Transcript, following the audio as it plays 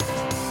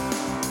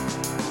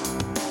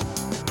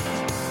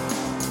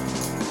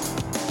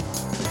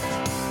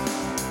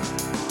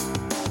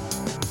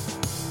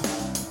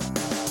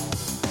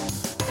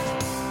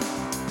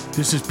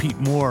This is Pete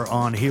Moore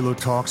on Halo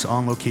Talks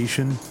on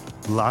location,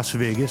 Las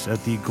Vegas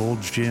at the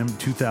Gold's Gym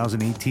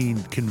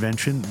 2018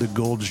 convention, the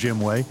Gold's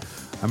Gym Way.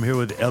 I'm here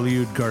with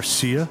Eliud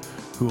Garcia,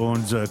 who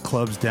owns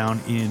clubs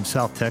down in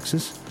South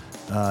Texas.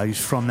 He's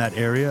from that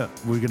area.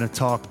 We're going to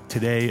talk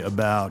today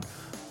about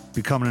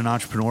becoming an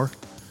entrepreneur,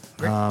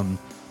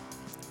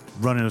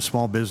 running a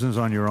small business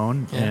on your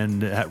own,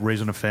 and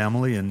raising a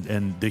family,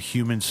 and the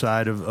human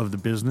side of the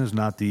business,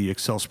 not the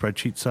Excel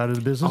spreadsheet side of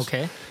the business.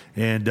 Okay.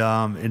 And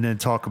then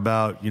talk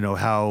about,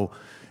 how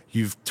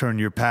you've turned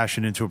your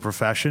passion into a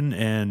profession,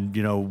 and,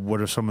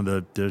 what are some of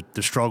the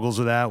struggles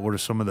of that? What are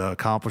some of the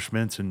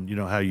accomplishments, and,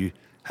 how you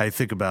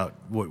think about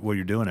what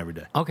you're doing every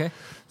day. Okay.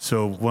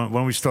 So why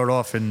don't we start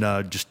off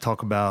and just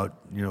talk about,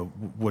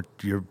 what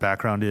your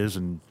background is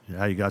and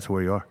how you got to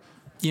where you are.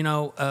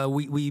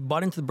 We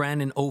bought into the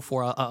brand in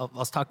 2004.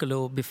 I'll talk a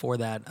little before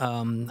that.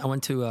 I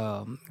went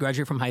to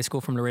graduate from high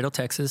school from Laredo,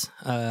 Texas.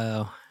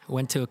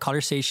 Went to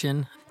College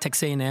Station,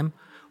 Texas A&M.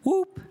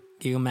 Whoop,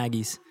 Giggle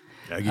Maggies.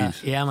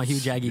 Aggies. Yeah, I'm a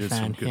huge Aggie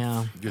fan.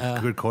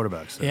 Good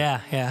quarterbacks.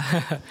 There. Yeah.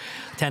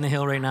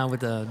 Tannehill right now with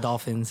the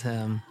Dolphins.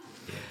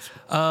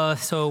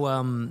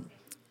 So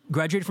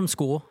graduated from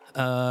school.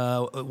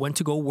 Went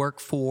to go work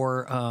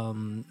for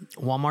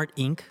Walmart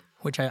Inc.,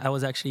 which I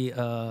was actually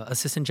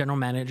assistant general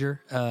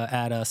manager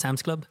at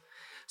Sam's Club.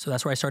 So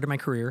that's where I started my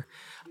career.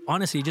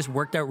 Honestly, it just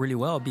worked out really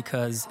well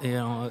because,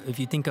 if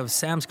you think of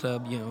Sam's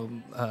Club,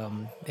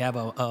 they have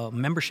a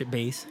membership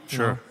base.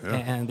 Sure.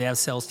 And they have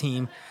sales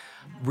team,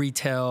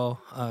 retail,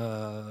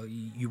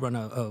 you run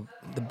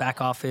the back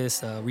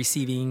office,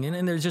 receiving,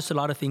 and there's just a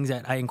lot of things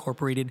that I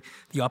incorporated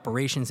the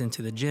operations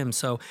into the gym.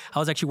 So I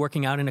was actually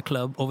working out in a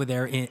club over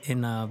there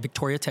in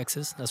Victoria,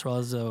 Texas. That's where I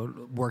was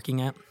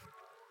working at.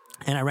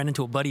 And I ran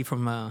into a buddy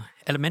from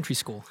elementary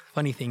school.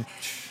 Funny thing,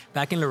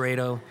 back in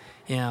Laredo,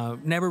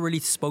 never really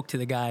spoke to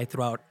the guy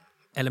throughout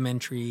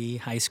elementary,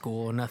 high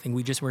school, nothing.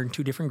 We just were in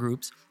two different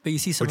groups. But you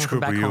see someone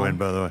from back home. Which group were you in,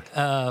 by the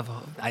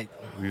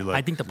way?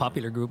 I think the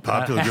popular group.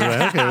 Popular group.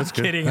 Okay, that's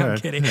good. I'm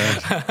kidding.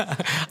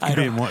 You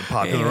being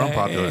popular or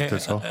unpopular.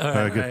 That's all.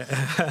 Very good.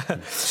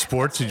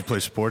 Sports? Did you play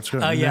sports?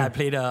 I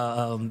played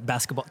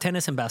basketball,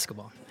 tennis and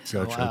basketball.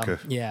 So, gotcha. Okay.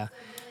 Yeah.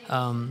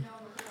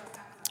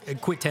 I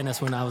quit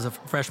tennis when I was a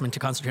freshman to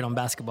concentrate on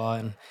basketball,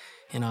 and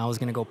I was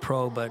gonna go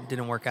pro, but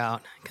didn't work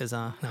out because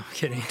no, I'm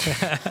kidding.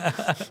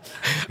 I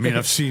mean,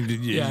 I've seen.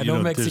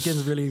 No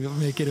Mexicans really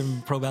make it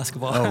in pro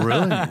basketball. Oh,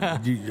 really?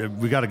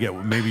 We got to get.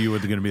 Maybe you were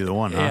going to be the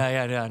one, huh?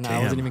 Yeah. No, Damn.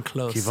 I wasn't even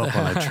close. Keep up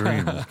on that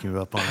dream. Keep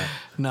up on it.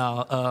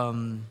 No.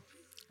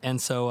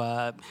 And so,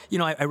 I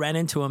ran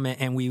into him,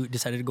 and we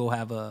decided to go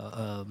have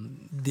a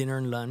dinner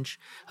and lunch.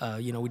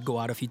 We'd go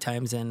out a few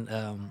times, and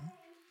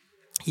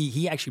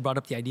he actually brought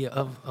up the idea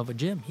of a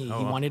gym. He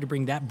wanted to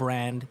bring that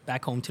brand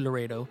back home to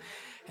Laredo.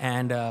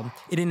 And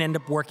it didn't end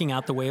up working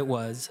out the way it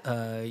was.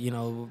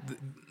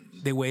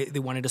 They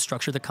wanted to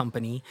structure the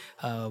company.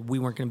 We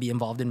weren't going to be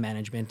involved in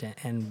management.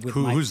 And with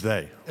who's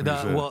they?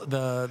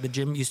 The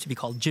gym used to be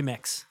called Gym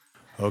X.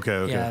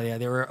 Okay. Yeah.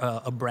 They were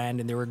a brand,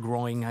 and they were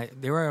growing.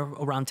 They were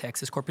around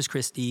Texas, Corpus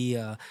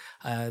Christi.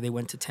 They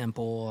went to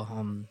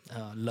Temple,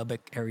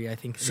 Lubbock area, I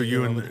think. So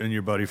you and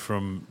your buddy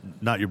from,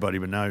 not your buddy,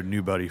 but now your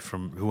new buddy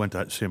from, who went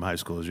to the same high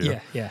school as you.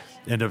 Yeah.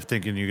 End up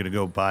thinking you're going to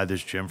go buy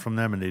this gym from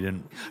them, and they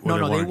didn't.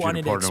 No, they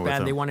wanted to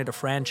expand. They wanted to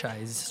start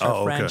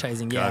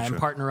franchising, Gotcha. and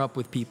partner up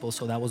with people.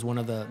 So that was one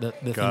of the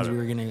things we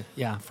were going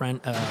to,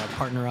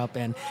 partner up.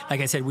 And like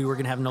I said, we were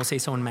going to have no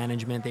say-so in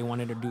management. They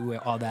wanted to do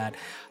all that.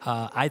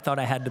 I thought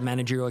I had the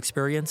managerial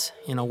experience,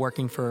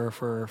 working for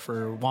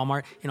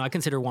Walmart. I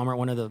consider Walmart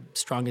one of the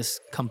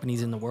strongest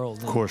companies in the world.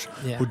 Of course.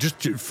 Yeah. Well, just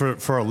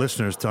for our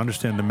listeners to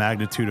understand the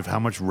magnitude of how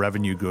much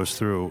revenue goes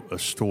through a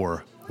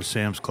store, a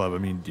Sam's Club. I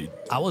mean,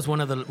 I was one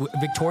of the.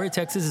 Victoria,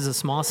 Texas is a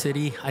small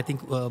city. I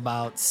think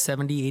about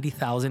 70,000,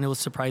 80,000. It was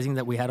surprising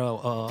that we had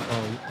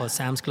a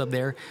Sam's Club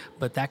there,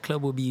 but that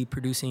club will be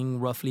producing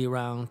roughly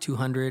around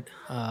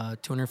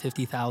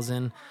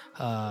 250,000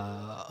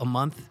 a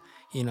month.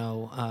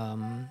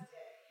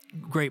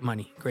 Great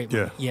money.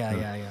 Yeah.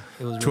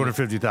 It was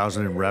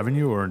 250,000 in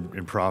revenue or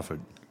in profit.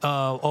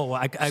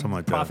 Like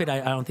profit.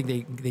 I don't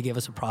think they gave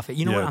us a profit.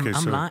 You know what?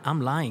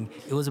 I'm lying.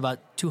 It was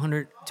about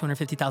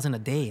 250,000 a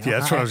day. Yeah,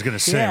 that's what I was going to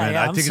say, man.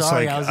 I think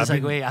sorry. I was just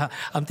wait.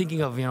 I'm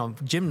thinking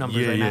of gym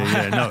numbers right now.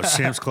 Yeah. No,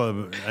 Sam's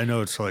Club. I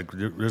know it's like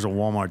there's a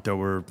Walmart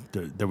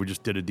that we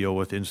just did a deal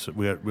with.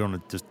 We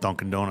own this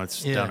Dunkin'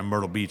 Donuts down in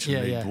Myrtle Beach,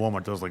 and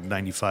Walmart does like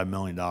 $95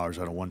 million out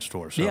of one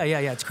store. So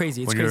yeah. It's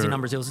crazy. It's crazy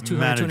numbers. It was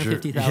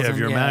 250,000. Yeah, if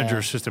you're a manager,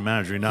 assistant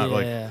manager, you're not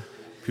like.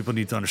 People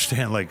need to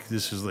understand, like,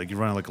 this is like you're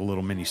running like a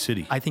little mini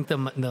city. I think the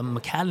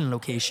McAllen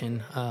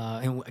location,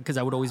 because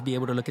I would always be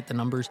able to look at the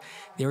numbers,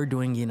 they were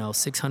doing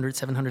 600,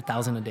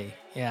 700,000 a day.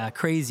 Yeah,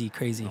 crazy.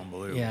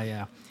 Unbelievable.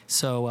 Yeah.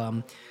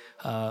 So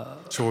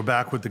we're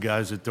back with the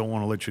guys that don't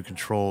want to let you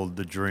control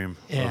the dream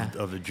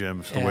of the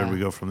gym. So where do we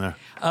go from there?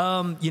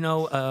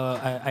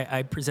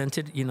 I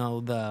presented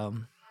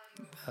the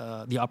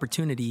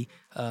opportunity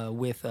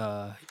with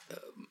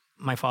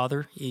my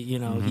father.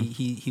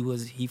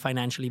 He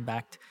financially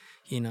backed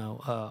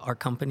our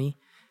company.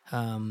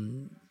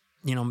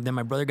 then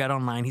my brother got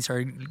online. He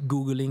started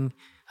Googling,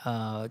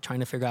 trying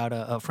to figure out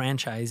a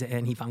franchise,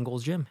 and he found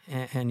Gold's Gym.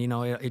 And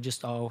it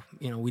just all,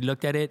 we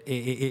looked at it.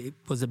 It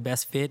was the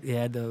best fit. It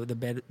had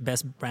the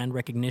best brand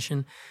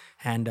recognition.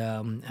 And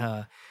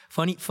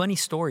funny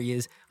story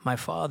is my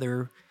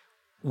father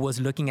was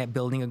looking at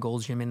building a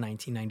Gold's Gym in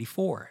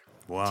 1994.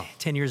 Wow.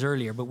 10 years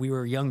earlier, but we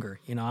were younger.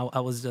 I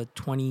was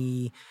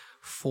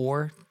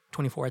 24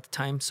 at the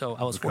time. So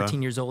I was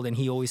 14 years old, and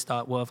he always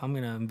thought, well, if I'm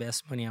going to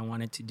invest money, I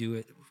wanted to do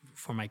it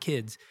for my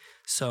kids.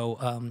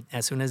 So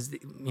as soon as,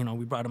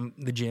 we brought him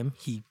the gym,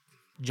 he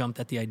jumped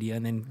at the idea,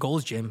 and then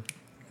Gold's Gym.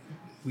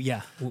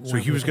 So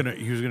he was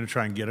gonna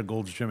try and get a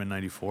Gold's Gym in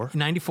 94?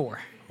 94.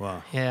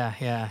 Wow.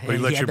 Yeah. But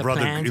he let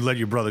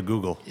your brother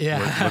Google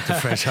what the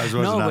franchise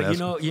was. No, but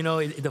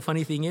the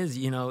funny thing is,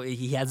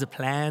 he has the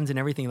plans and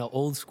everything, the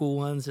old school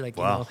ones,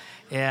 wow.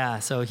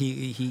 So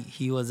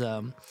he was,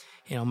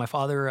 my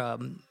father,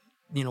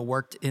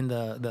 worked in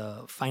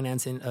the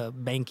finance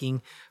and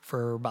banking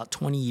for about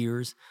 20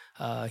 years.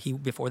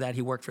 Before that,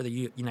 he worked for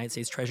the United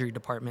States Treasury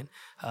Department.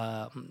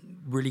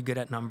 Really good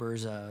at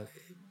numbers.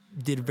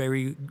 Did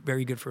very,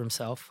 very good for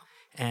himself.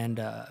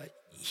 And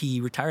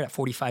he retired at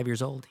 45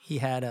 years old. He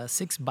had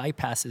 6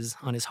 bypasses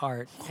on his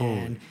heart.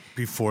 And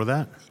before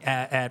that?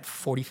 At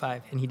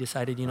 45. And he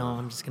decided,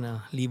 I'm just going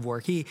to leave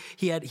work. He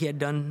had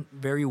done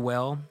very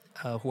well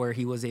where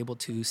he was able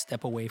to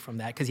step away from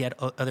that because he had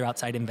other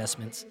outside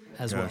investments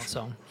as well.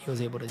 So he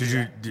was able to do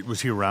that.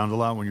 Was he around a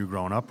lot when you were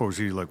growing up, or was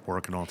he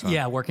working all the time?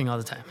 Yeah, working all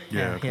the time.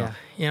 Yeah.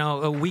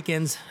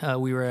 Weekends,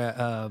 we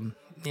were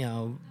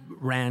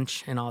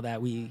ranch and all that.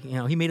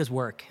 He made us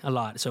work a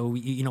lot. So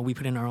we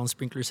put in our own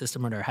sprinkler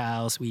system at our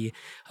house. We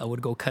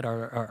would go cut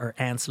our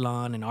aunt's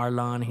lawn and our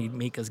lawn. He'd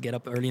make us get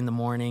up early in the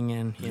morning,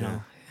 and he was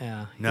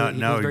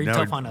very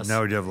tough on us.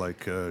 Now we'd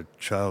have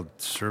child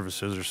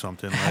services or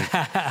something.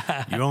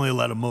 You only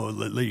let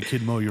your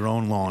kid mow your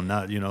own lawn,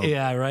 not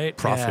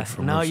profit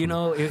from it.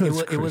 No,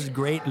 it was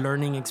great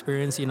learning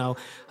experience.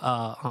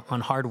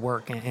 On hard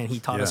work, and he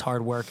taught us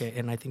hard work,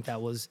 and I think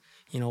that was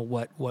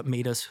what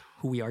made us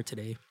who we are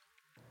today.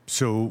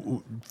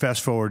 So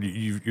fast forward,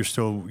 you're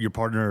still your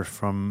partner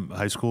from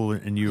high school,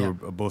 and you were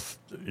both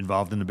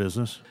involved in the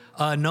business?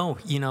 No,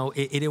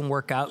 it didn't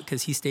work out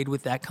because he stayed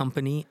with that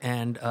company,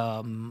 and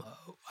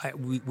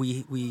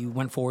we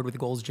went forward with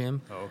Gold's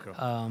Gym. Oh, okay.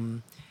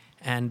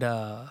 And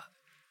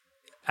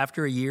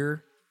after a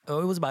year, it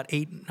was about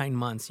 8-9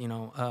 months.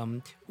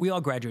 We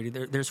all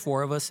graduated. There's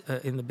 4 of us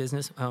in the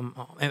business,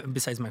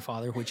 besides my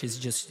father, which is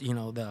just he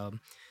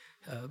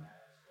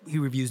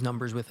reviews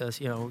numbers with us.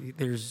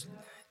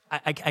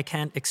 I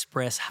can't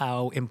express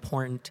how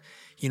important,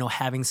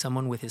 having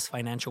someone with his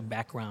financial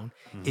background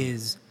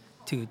is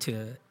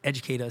to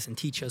educate us and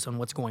teach us on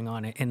what's going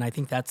on. And I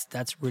think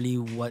that's really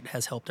what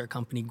has helped our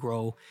company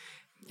grow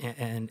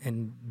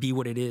and be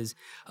what it is.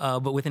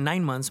 But within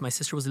 9 months, my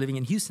sister was living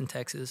in Houston,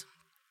 Texas,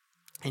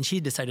 and she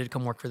decided to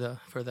come work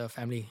for the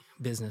family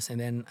business. And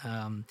then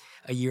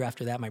a year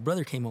after that, my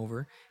brother came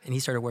over, and he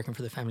started working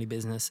for the family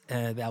business.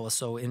 That was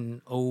so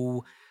in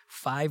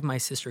 2005, my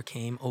sister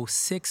came.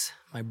 2006,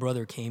 my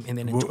brother came, and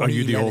then in 2011. Are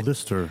you the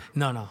oldest, or?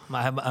 No.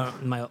 I have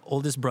my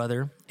oldest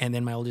brother, and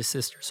then my oldest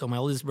sister. So my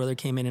oldest brother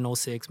came in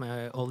 2006.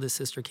 My oldest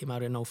sister came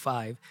out in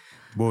 2005.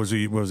 What was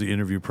the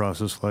interview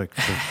process like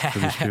for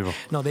these people?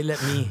 No, they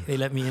let me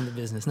in the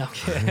business. No,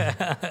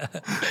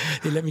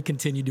 they let me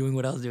continue doing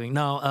what I was doing.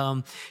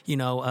 No,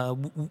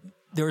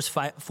 there was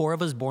 4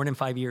 of us born in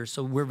 5 years,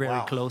 so we're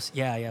very close.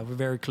 Yeah, we're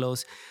very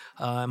close.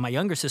 My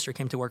younger sister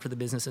came to work for the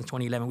business in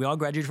 2011. We all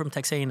graduated from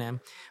Texas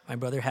A&M. My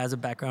brother has a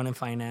background in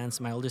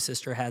finance. My older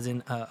sister has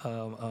in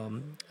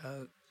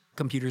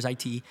computers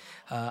IT.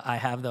 I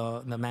have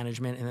the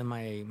management, and then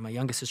my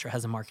youngest sister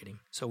has the marketing.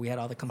 So we had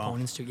all the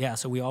components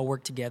so we all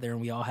work together,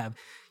 and we all have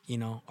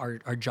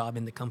our job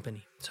in the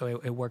company. So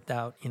it worked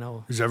out.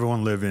 Does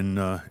everyone live in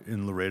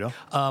Laredo?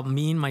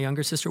 Me and my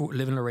younger sister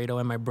live in Laredo,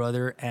 and my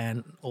brother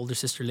and older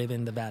sister live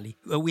in the Valley.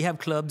 We have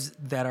clubs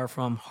that are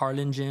from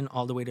Harlingen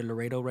all the way to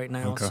Laredo right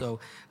now. Okay. So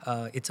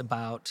it's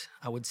about,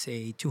 I would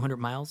say, 200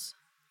 miles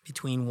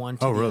between one.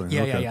 Oh, really?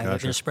 Yeah.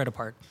 Gotcha. They're spread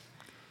apart.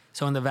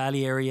 So in the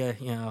Valley area,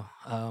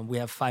 we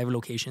have 5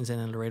 locations,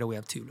 and in Laredo we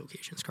have 2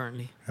 locations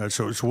currently.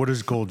 So what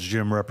does Gold's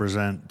Gym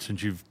represent,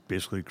 since you've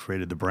basically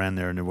created the brand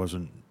there and it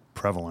wasn't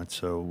prevalent?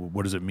 So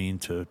what does it mean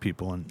to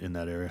people in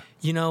that area?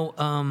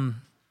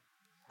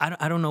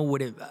 I don't know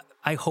what it.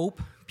 I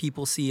hope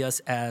people see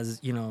us as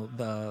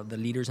the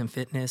leaders in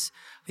fitness.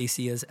 They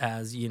see us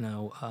as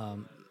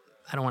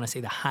I don't want to say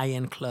the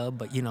high-end club,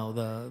 but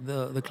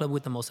the club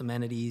with the most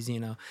amenities.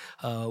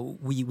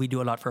 We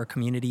do a lot for our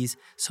communities,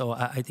 so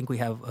I think we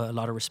have a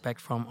lot of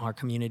respect from our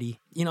community.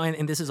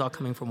 And this is all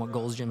coming from what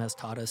Gold's Gym has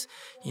taught us.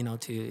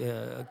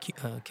 To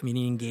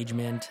community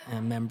engagement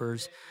and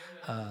members,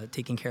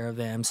 taking care of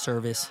them,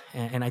 service,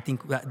 and I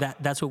think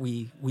that's what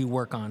we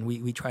work on.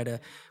 We try to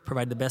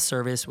provide the best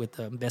service with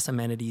the best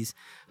amenities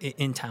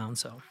in town.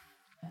 So.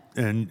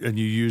 And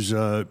you use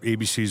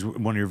ABC's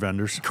one of your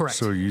vendors, correct?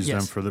 So you use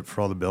them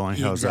for all the billing.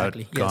 How's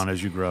that gone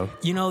as you grow?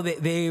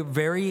 They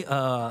very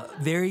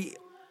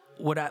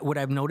what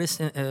I've noticed,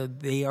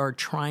 they are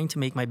trying to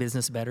make my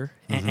business better,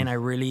 and I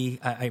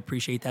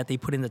appreciate that. They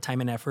put in the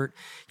time and effort,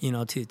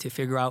 to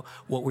figure out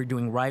what we're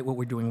doing right, what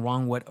we're doing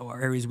wrong, what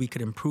areas we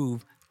could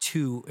improve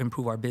to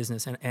improve our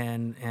business,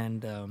 and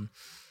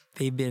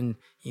they've been,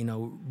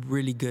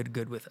 really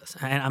good with us,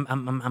 and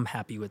I'm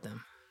happy with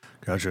them.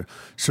 Gotcha.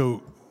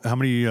 So, how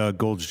many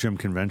Gold's Gym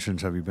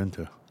conventions have you been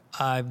to?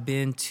 I've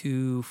been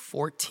to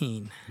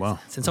 14. Wow.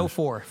 Since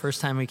 04,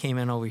 first time we came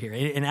in over here.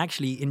 And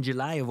actually, in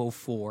July of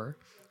 04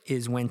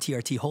 is when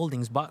TRT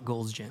Holdings bought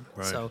Gold's Gym.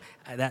 Right. So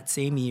that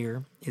same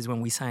year is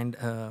when we signed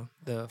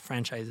the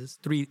franchises,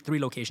 three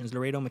locations,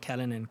 Laredo,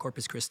 McAllen, and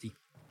Corpus Christi.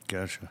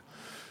 Gotcha.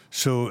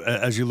 So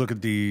as you look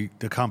at the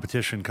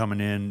competition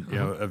coming in,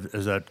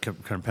 has that kind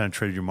of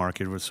penetrated your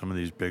market with some of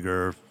these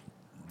bigger,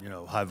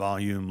 high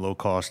volume, low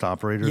cost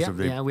operators?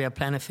 Yeah, we have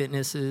Planet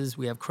Fitnesses,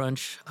 we have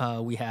Crunch,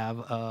 we have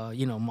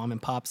Mom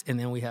and Pops, and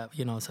then we have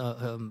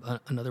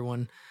another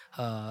one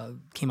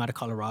came out of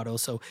Colorado.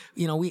 So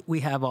we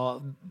have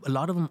a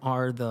lot of them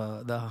are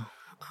the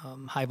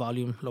high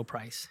volume, low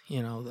price.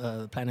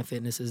 Planet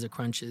Fitnesses, the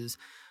Crunches,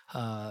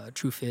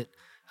 True Fit.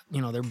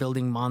 They're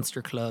building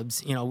monster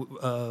clubs.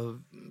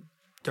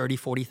 30,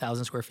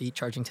 40,000 square feet,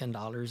 charging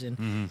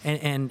 $10,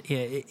 and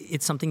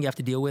it's something you have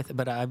to deal with.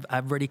 But I've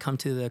already come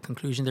to the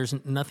conclusion there's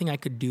nothing I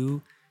could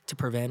do to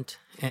prevent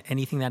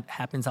anything that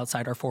happens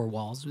outside our four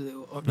walls.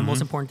 The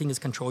most important thing is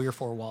control your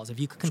four walls. If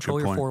you could control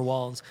your four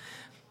walls,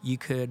 you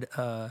could.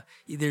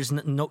 You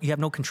have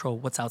no control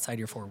what's outside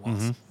your four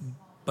walls.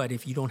 But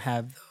if you don't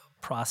have the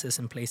process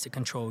in place to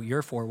control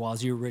your four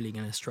walls, you're really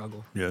going to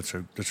struggle. Yeah,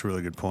 that's a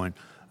really good point.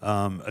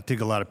 I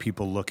think a lot of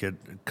people look at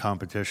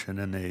competition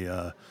and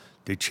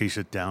they chase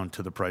it down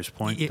to the price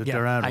point that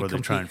they're at, where they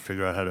try and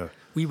figure out how to.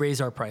 We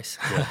raise our price.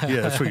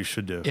 Yeah, that's what you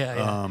should do.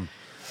 Yeah.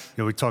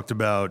 We talked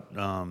about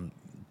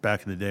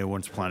back in the day,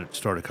 once Planet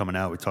started coming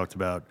out, we talked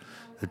about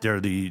that they're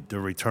the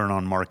return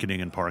on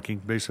marketing and parking,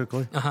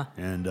 basically.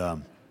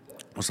 And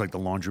it's like the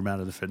laundromat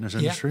of the fitness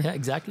industry. Yeah,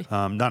 exactly.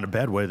 Not in a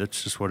bad way.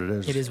 That's just what it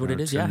is. It is what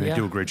it is. Yeah, they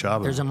do a great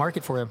job. There's a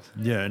market for it.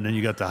 Yeah, and then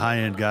you got the high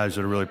end guys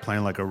that are really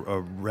playing like a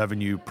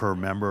revenue per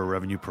member, a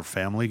revenue per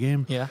family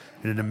game. Yeah.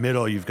 And in the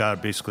middle, you've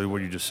got basically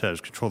what you just said: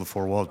 is control the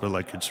four walls, but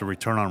like it's a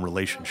return on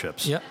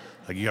relationships. Yeah.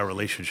 Like you got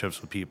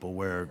relationships with people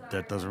where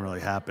that doesn't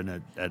really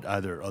happen at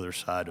either other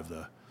side of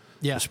the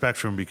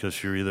spectrum,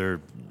 because you're either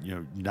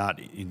not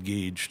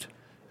engaged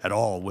at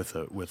all with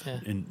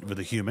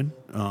a human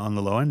on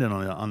the low end, and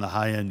on the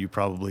high end, you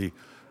probably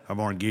are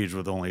more engaged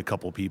with only a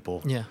couple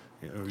people. Yeah.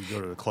 Or you go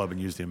to the club and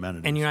use the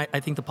amenities. And I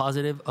think the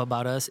positive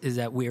about us is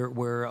that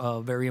we're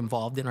very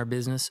involved in our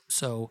business.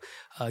 So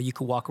you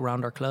could walk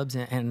around our clubs,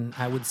 and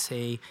I would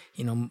say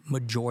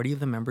majority of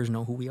the members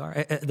know who we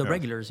are. The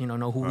regulars,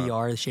 know who we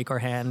are. Shake our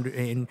hand,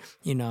 and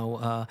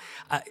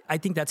I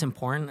think that's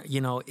important.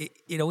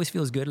 It always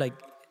feels good, like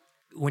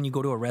when you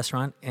go to a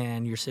restaurant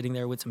and you're sitting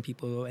there with some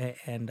people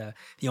and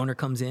the owner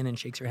comes in and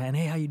shakes your hand,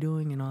 hey, how you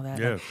doing, and all that.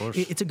 Yeah, of course.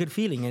 It's a good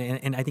feeling,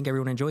 and I think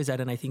everyone enjoys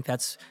that, and I think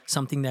that's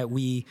something that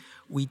we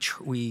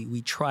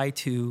try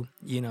to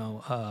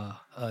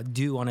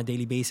do on a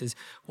daily basis,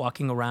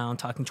 walking around,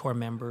 talking to our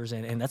members,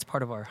 and that's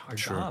part of our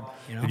job.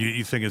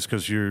 You think it's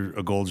because you're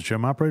a Gold's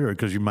Gym operator, or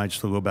because you might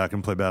still go back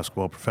and play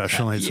basketball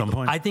professionally at some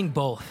point? I think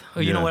both.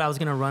 You know what? I was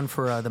going to run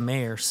for the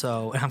mayor,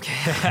 so I'm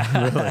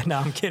kidding. Really? No,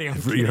 I'm kidding.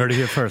 You heard it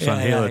here first on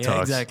Halo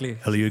Talks. Exactly.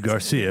 Eliud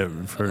Garcia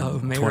for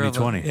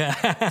 2020.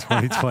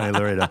 2020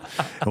 Laredo.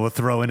 And we'll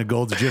throw in a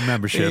Gold's Gym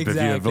membership if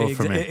you vote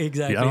for me.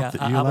 Exactly.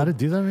 You allowed to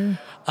do that, maybe?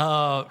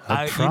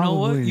 You know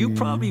what? You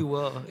probably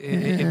will.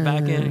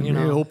 Back in,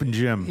 open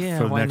gym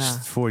for the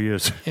next 4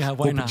 years. Yeah,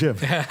 why open not? Gym.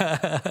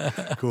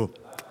 Cool.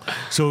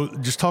 So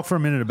just talk for a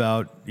minute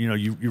about,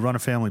 you run a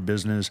family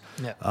business.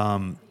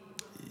 Yeah.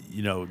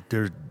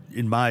 There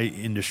in my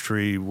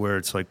industry where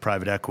it's like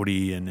private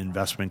equity and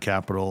investment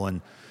capital,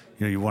 and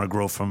you want to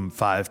grow from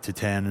 5 to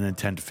 10 and then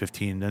 10 to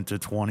 15, then to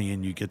 20,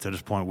 and you get to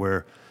this point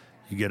where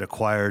you get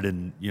acquired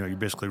and you're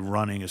basically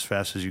running as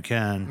fast as you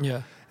can. Yeah.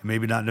 And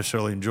maybe not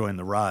necessarily enjoying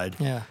the ride.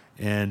 Yeah.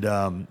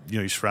 And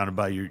you're surrounded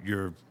by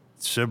your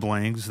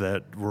siblings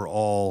that were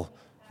all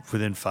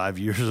within 5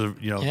 years of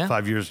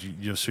 5 years.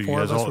 So you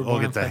guys all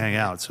get to hang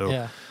out.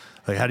 So,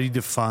 like, how do you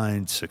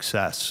define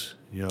success?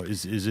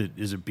 Is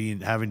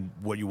it having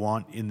what you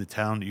want in the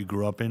town that you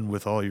grew up in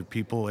with all your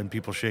people and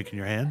people shaking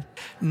your hand?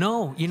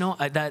 No,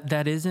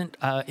 that isn't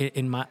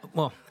in my,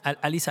 well,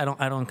 at least I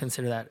don't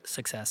consider that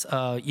success.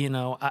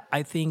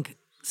 I think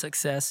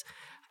success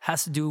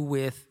has to do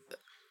with,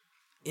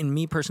 in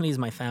me personally, is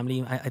my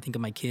family. I think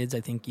of my kids.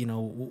 I think,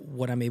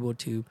 what I'm able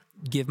to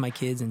give my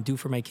kids and do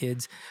for my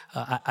kids.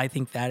 I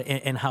think that,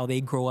 and how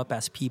they grow up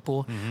as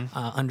people,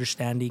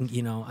 understanding,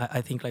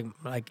 I think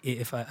like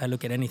if I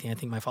look at anything, I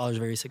think my father's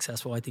very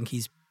successful. I think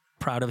he's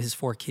proud of his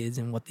 4 kids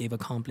and what they've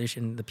accomplished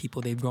and the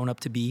people they've grown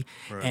up to be.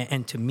 Right.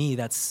 And to me,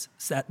 that's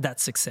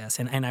success.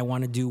 And I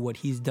want to do what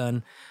he's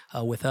done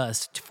with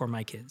us for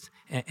my kids.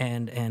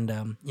 And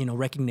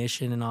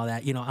recognition and all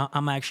that.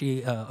 I'm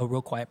actually a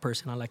real quiet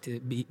person. I like to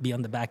be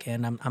on the back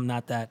end. I'm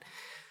not that.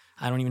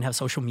 I don't even have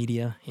social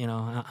media. You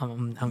know,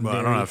 I'm Well, very,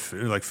 I don't have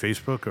like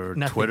Facebook or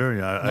Nothing. Twitter.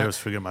 Yeah, I always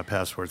forget my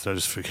passwords. I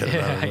just forget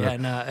about it. yeah,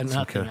 no,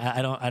 nothing.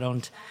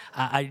 okay.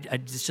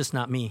 It's just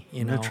not me.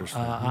 You know,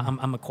 Interesting.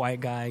 I'm a quiet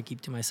guy. I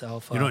keep to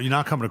myself. You're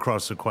not coming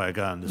across a quiet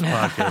guy on this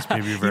podcast.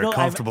 Maybe you're very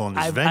comfortable in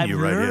this I've venue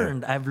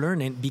learned, here. I've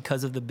learned it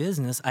because of the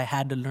business. I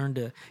had to learn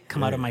to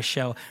come out of my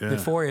shell.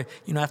 Before,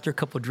 after a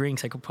couple of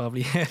drinks, I could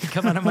probably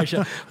come out of my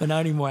shell. But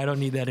not anymore. I don't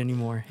need that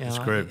anymore. That's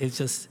great. It's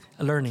just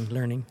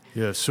learning.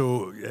 Yeah.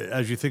 So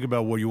as you think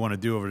about what you want to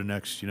do over the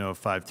next,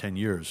 5-10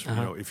 years,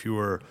 if you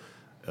were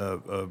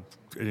an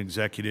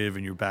executive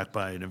and you're backed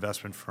by an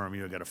investment firm,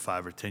 got a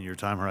 5 or 10 year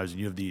time horizon,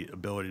 you have the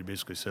ability to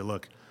basically say,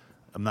 look,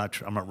 I'm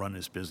not running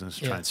this business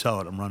to try and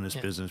sell it. I'm running this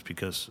business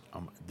because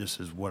this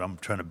is what I'm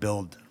trying to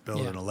build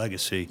in a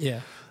legacy.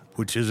 Yeah.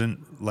 Which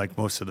isn't like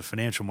most of the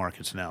financial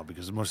markets now,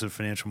 because most of the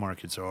financial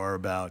markets are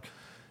about,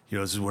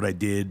 this is what I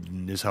did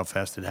and this is how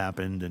fast it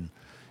happened. And,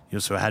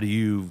 so how do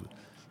you,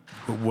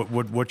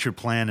 what's your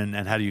plan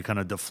and how do you kind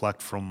of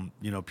deflect from,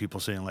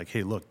 people saying like,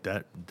 hey, look,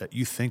 that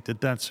you think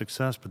that's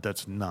success, but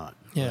that's not.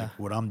 Yeah. Like,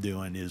 what I'm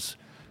doing is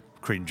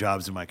creating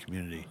jobs in my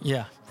community.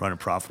 Yeah. Running a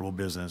profitable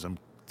business. I'm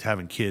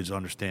having kids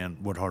understand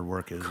what hard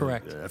work is.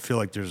 Correct. I feel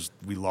like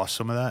we lost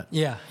some of that.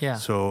 Yeah.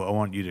 So I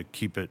want you to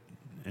keep it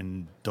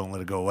and don't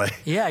let it go away.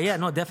 Yeah,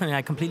 no, definitely.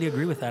 I completely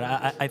agree with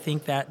that. I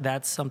think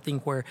that's something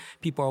where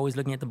people are always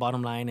looking at the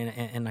bottom line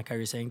and like how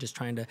you're saying, just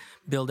trying to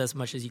build as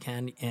much as you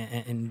can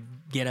and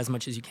get as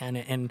much as you can.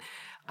 And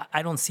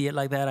I don't see it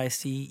like that. I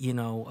see,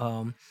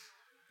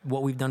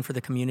 what we've done for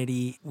the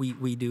community.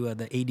 We do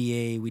the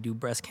ADA, we do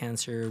breast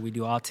cancer, we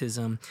do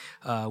autism,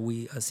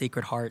 we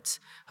Sacred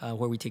Hearts,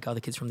 where we take all the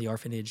kids from the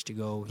orphanage to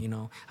go.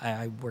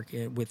 I work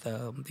with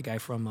the guy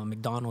from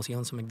McDonald's. He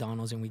owns some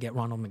McDonald's, and we get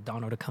Ronald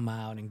McDonald to come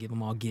out and give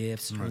them all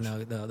gifts for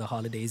the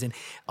holidays. And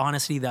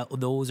honestly,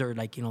 those are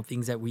like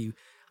things that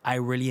I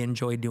really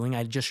enjoy doing.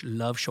 I just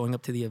love showing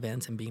up to the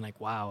events and being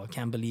like, wow, I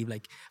can't believe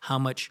like how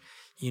much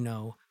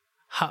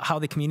how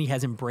the community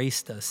has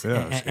embraced us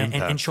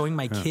and showing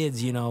my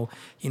kids,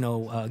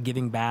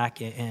 giving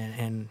back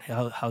and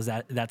how's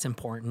that's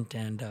important.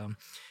 And,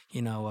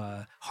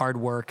 hard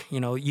work,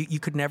 you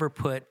could never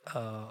put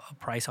a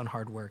price on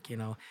hard work.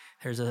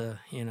 There's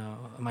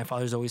my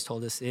father's always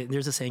told us,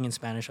 there's a saying in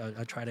Spanish.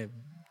 I'll try to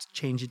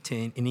change it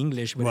in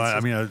English. But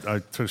I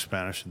took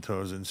Spanish until I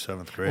was in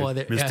 7th grade. Well,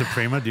 Mr.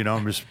 Prima, do you know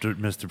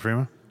Mr.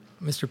 Prima?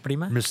 Mr.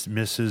 Prima?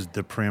 Mrs.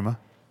 De Prima.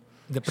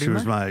 The She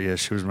was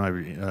my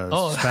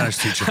Spanish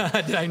teacher.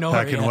 Did I know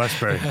back her? in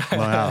Westbury,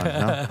 Long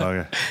Island? No,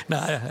 okay. No,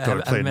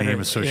 I played name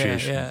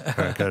association. Yeah.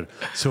 Very good.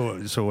 So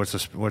what's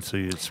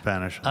the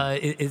Spanish?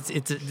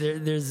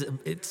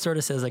 It sort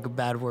of says like a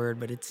bad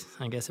word, but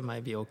I guess it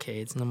might be okay.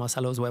 It's nomás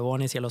a los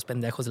huevones y a los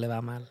pendejos le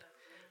va mal.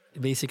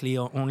 Basically,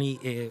 only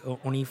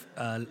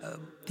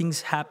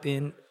things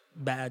happen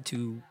bad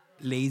to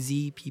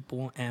lazy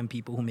people and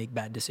people who make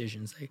bad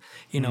decisions,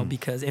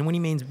 because, and when he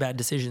means bad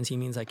decisions, he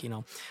means like,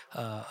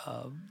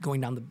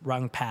 going down the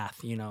wrong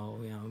path,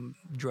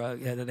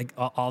 drug, like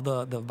all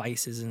the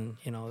vices and,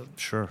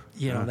 Sure.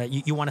 that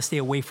you want to stay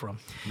away from,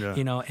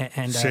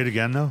 and say it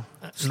again though,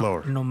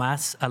 slower. No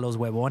más a los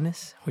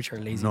huevones, which are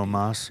lazy. No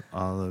más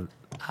a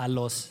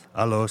los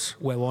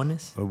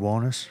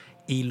huevones.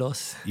 Y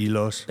los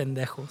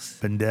pendejos.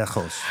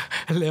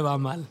 Le va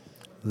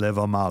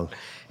mal.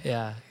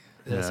 Yeah.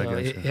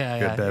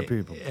 Yeah, bad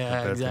people.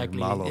 Yeah, exactly.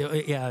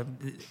 Yeah,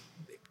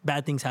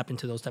 bad things happen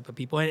to those type of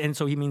people, and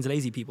so he means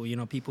lazy people.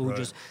 People who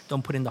just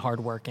don't put in the hard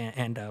work.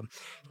 And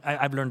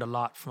I've learned a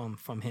lot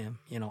from him.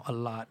 A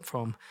lot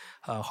from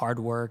hard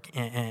work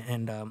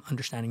and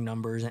understanding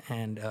numbers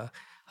and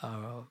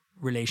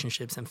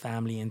relationships and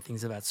family and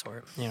things of that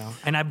sort.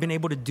 And I've been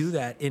able to do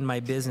that in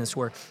my business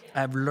where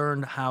I've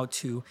learned how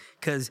to,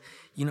 because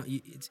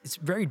it's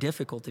very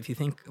difficult if you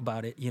think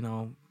about it.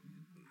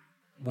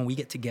 When we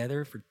get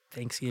together for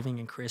Thanksgiving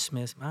and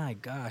Christmas, my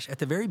gosh, at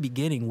the very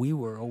beginning, we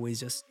were always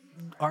just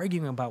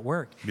arguing about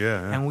work.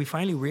 Yeah. And we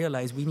finally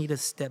realized we need to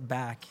step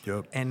back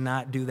and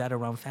not do that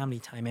around family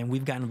time. And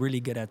we've gotten really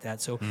good at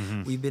that. So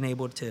we've been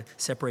able to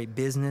separate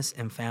business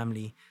and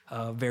family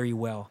very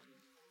well,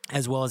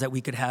 as well as that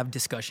we could have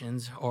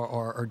discussions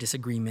or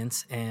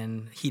disagreements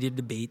and heated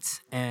debates,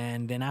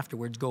 and then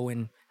afterwards go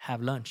and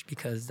have lunch,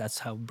 because that's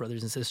how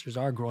brothers and sisters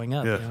are growing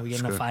up. Yeah, we get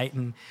in a fight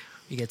and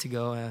we get to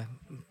go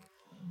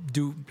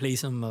play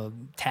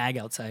some tag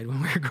outside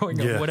when we were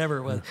growing up, whatever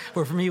it was.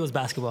 Or for me, it was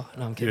basketball.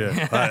 No, I'm kidding.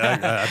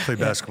 Yeah, I played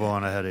basketball,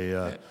 and I had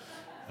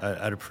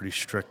a pretty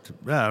strict.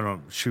 I don't know.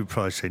 She would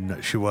probably say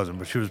no, she wasn't,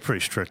 but she was a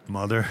pretty strict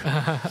mother,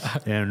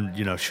 and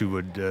she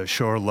would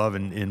show her love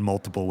in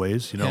multiple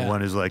ways.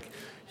 One is like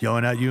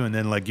yelling at you, and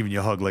then like giving you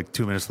a hug like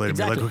 2 minutes later,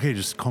 exactly. And be like, okay,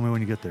 just call me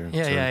when you get there.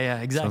 Yeah,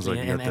 exactly.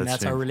 Like and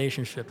that's our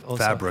relationship.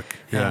 Also. Fabric.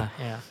 Yeah.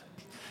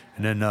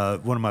 And then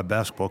one of my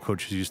basketball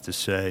coaches used to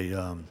say.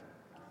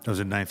 I was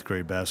in 9th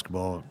grade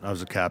basketball. I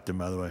was a captain,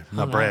 by the way. I'm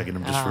not bragging.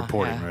 I'm just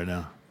reporting right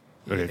now.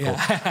 Okay, cool.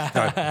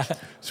 All right.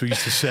 So he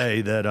used to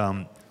say that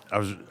I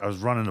was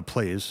running the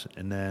plays,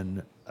 and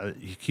then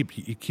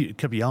he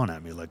kept yelling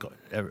at me, like,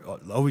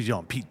 always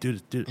yelling, Pete, do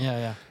this, do this.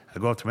 Yeah. I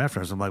go up to him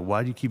afterwards. I'm like,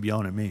 why do you keep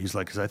yelling at me? He's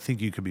like, because I think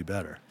you could be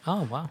better.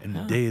 Oh, wow. And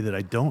the day that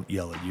I don't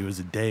yell at you is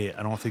the day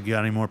I don't think you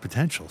got any more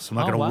potential. So I'm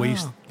not going to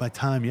waste my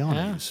time yelling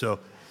at you. So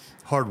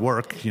hard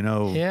work, you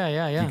know.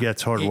 Yeah.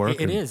 Begets hard work.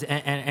 It is.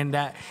 And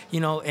that, you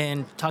know,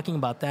 and talking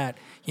about that,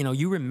 you know,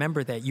 you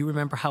remember that. You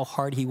remember how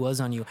hard he was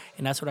on you.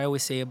 And that's what I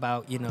always say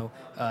about, you know,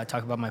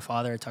 talk about my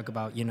father. I talk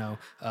about, you know,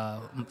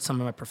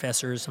 some of my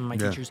professors, some of my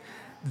teachers.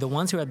 The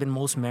ones who have been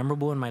most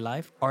memorable in my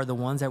life are the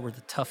ones that were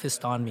the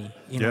toughest on me,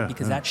 you know,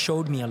 because that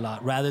showed me a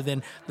lot, rather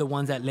than the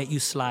ones that let you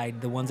slide,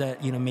 the ones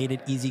that, you know, made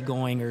it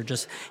easygoing, or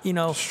just, you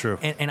know. It's true.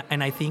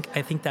 And I think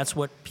that's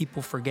what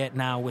people forget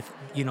now with,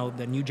 you know,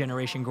 the new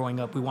generation growing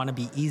up. We want to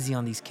be easy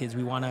on these kids.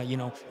 We want to, you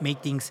know,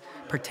 make things,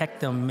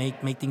 protect them, make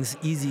things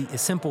easy,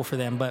 simple for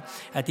them. But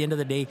at the end of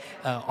the day,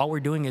 all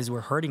we're doing is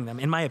we're hurting them,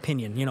 in my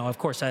opinion. You know, of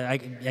course, I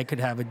could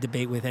have a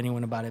debate with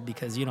anyone about it,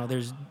 because, you know,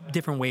 there's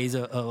different ways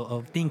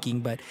of thinking,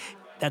 but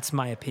that's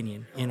my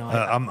opinion. You know,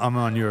 I'm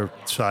on your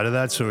side of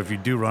that. So if you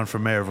do run for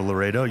mayor of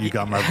Laredo, you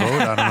got my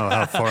vote. I don't know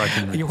how far I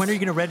can. When are you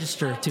going to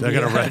register? I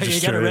got to register.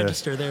 You got to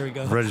register. There we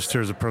go. Register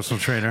as a personal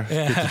trainer.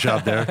 Get the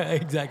job there.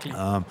 Exactly.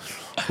 Well,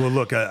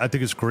 look, I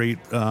think it's great.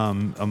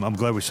 I'm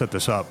glad we set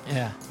this up.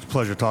 Yeah. It's a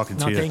pleasure talking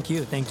to you. Thank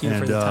you. Thank you and,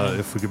 for the time.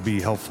 If we could be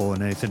helpful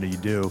in anything that you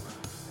do,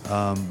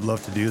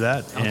 love to do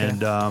that. Okay.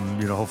 And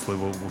you know, hopefully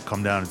we'll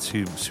come down and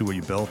see what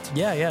you built.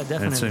 Yeah,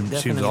 definitely. And it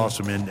seems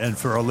awesome. And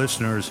for our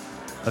listeners,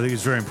 I think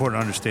it's very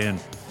important to understand,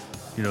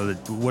 you know,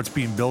 that what's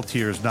being built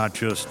here is not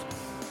just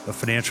a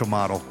financial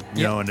model,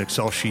 you know, an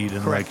Excel sheet,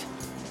 and Correct.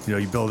 like, you know,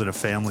 you build a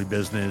family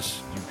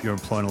business, you're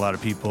employing a lot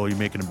of people, you're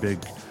making a big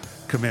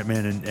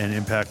commitment and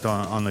impact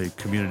on the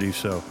community.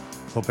 So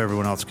hope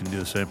everyone else can do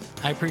the same.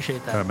 I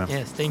appreciate that. All right, man.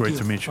 Yes, thank you. Great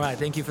to meet you. All right,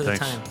 thank you for the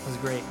Thanks. time. It was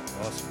great.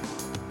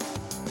 Awesome.